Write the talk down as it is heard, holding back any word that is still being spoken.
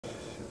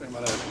I'm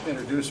going to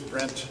introduce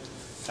Brent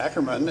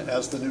Ackerman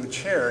as the new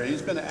chair.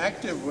 He's been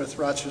active with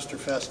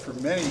Rochesterfest for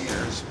many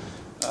years,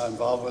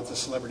 involved with the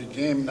Celebrity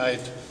Game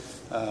Night,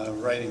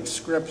 writing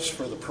scripts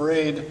for the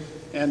parade,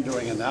 and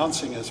doing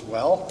announcing as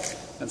well,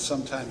 and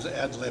sometimes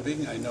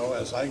ad-libbing. I know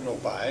as I go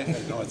by,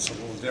 I know it's a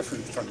little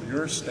different from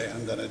your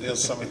stand than it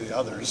is some of the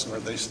others where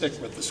they stick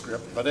with the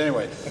script. But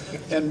anyway,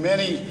 and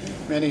many,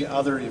 many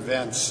other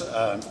events,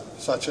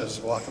 such as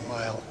Walk a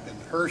Mile in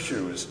Her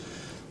Shoes.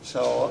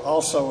 So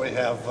also we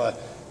have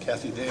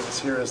Kathy Davis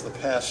here as the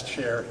past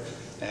chair,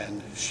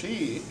 and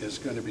she is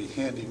going to be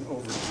handing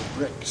over the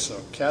brick. So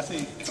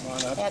Kathy, come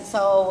on up. And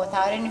so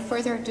without any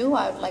further ado,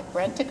 I would like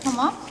Brent to come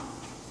up.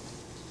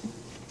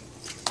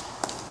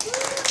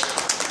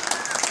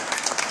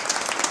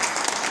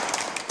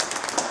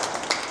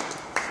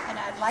 And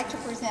I'd like to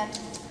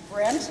present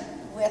Brent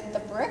with the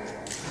brick.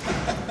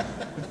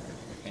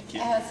 Thank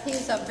you. As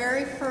he's a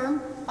very firm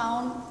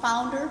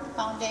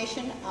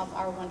foundation of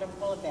our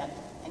wonderful event.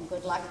 And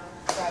good luck.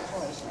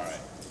 Congratulations. All right.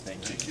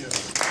 Thank you.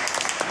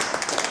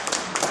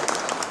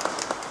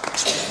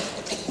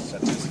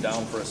 Set this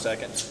down for a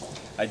second.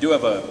 I do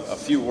have a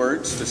few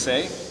words to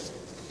say.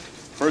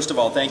 First of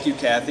all, thank you,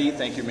 Kathy.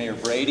 Thank you, Mayor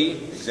Brady,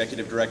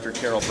 Executive Director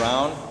Carol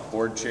Brown,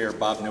 Board Chair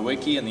Bob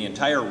Nowicki, and the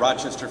entire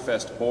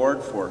Rochesterfest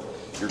Board for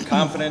your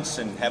confidence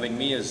in having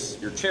me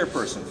as your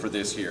chairperson for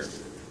this year.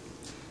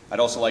 I'd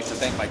also like to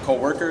thank my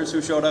co-workers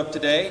who showed up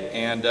today,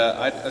 and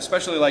I'd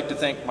especially like to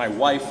thank my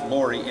wife,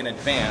 Lori, in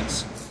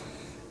advance,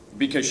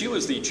 because she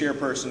was the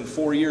chairperson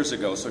 4 years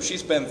ago, so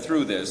she's been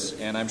through this,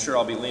 and I'm sure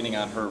I'll be leaning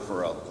on her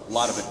for a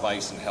lot of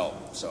advice and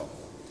help. So,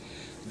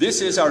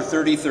 this is our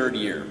 33rd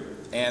year,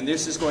 and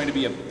this is going to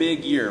be a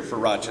big year for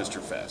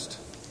Rochesterfest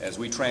as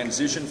we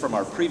transition from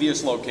our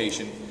previous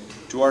location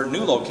to our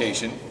new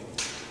location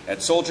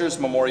at Soldiers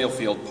Memorial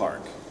Field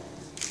Park.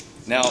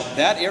 Now,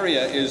 that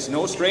area is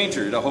no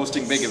stranger to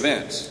hosting big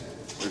events.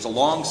 There's a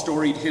long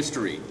storied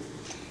history.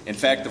 In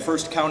fact, the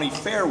first county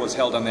fair was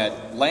held on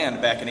that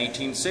land back in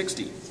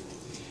 1860.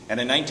 And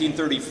in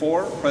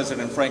 1934,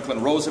 President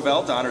Franklin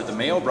Roosevelt honored the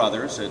Mayo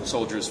brothers at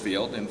Soldiers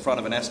Field in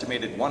front of an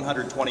estimated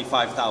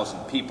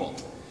 125,000 people.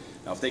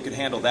 Now, if they could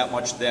handle that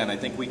much then, I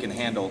think we can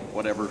handle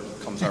whatever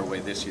comes our way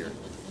this year.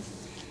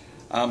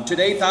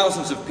 Today,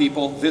 thousands of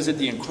people visit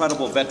the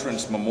incredible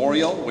Veterans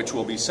Memorial, which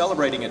will be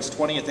celebrating its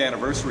 20th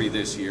anniversary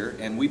this year,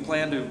 and we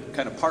plan to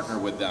kind of partner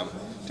with them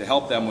to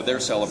help them with their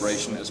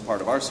celebration as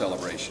part of our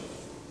celebration.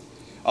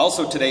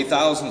 Also today,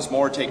 thousands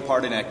more take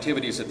part in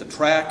activities at the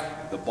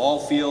track, the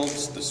ball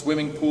fields, the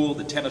swimming pool,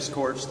 the tennis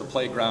courts, the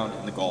playground,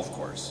 and the golf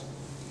course.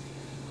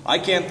 I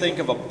can't think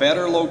of a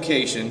better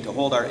location to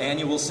hold our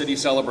annual city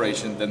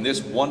celebration than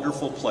this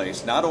wonderful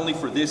place, not only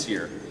for this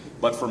year,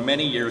 but for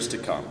many years to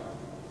come.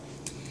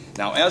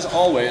 Now, as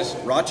always,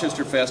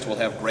 Rochesterfest will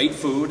have great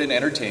food and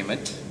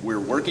entertainment. We're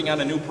working on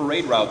a new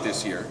parade route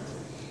this year.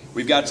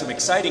 We've got some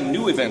exciting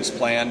new events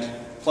planned,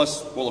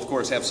 plus we'll of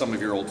course have some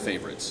of your old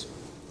favorites.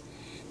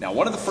 Now,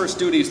 one of the first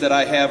duties that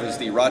I have as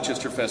the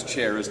Rochesterfest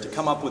Chair is to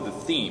come up with a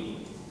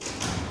theme.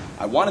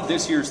 I wanted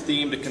this year's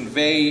theme to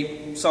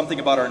convey something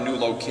about our new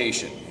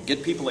location,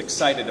 get people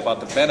excited about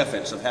the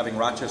benefits of having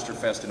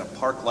Rochesterfest in a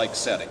park-like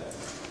setting,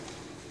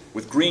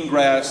 with green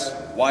grass,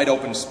 wide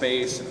open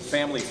space, and a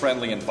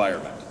family-friendly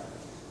environment.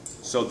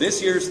 So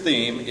this year's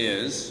theme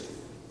is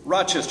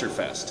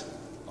Rochesterfest,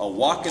 a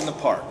walk in the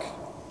park.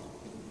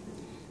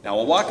 Now,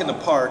 a walk in the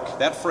park,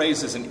 that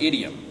phrase is an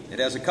idiom. It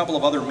has a couple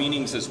of other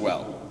meanings as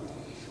well.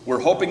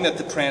 We're hoping that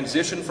the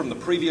transition from the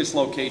previous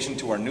location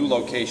to our new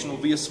location will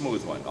be a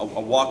smooth one, a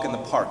walk in the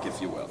park, if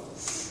you will.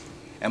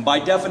 And by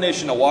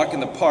definition, a walk in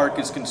the park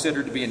is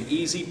considered to be an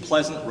easy,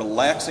 pleasant,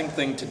 relaxing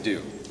thing to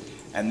do.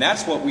 And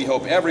that's what we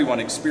hope everyone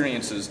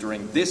experiences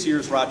during this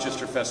year's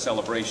Rochesterfest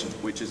celebration,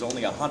 which is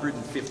only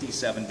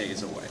 157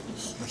 days away.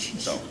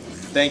 So,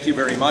 thank you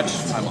very much.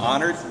 I'm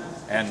honored,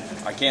 and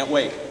I can't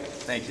wait.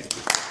 Thank you.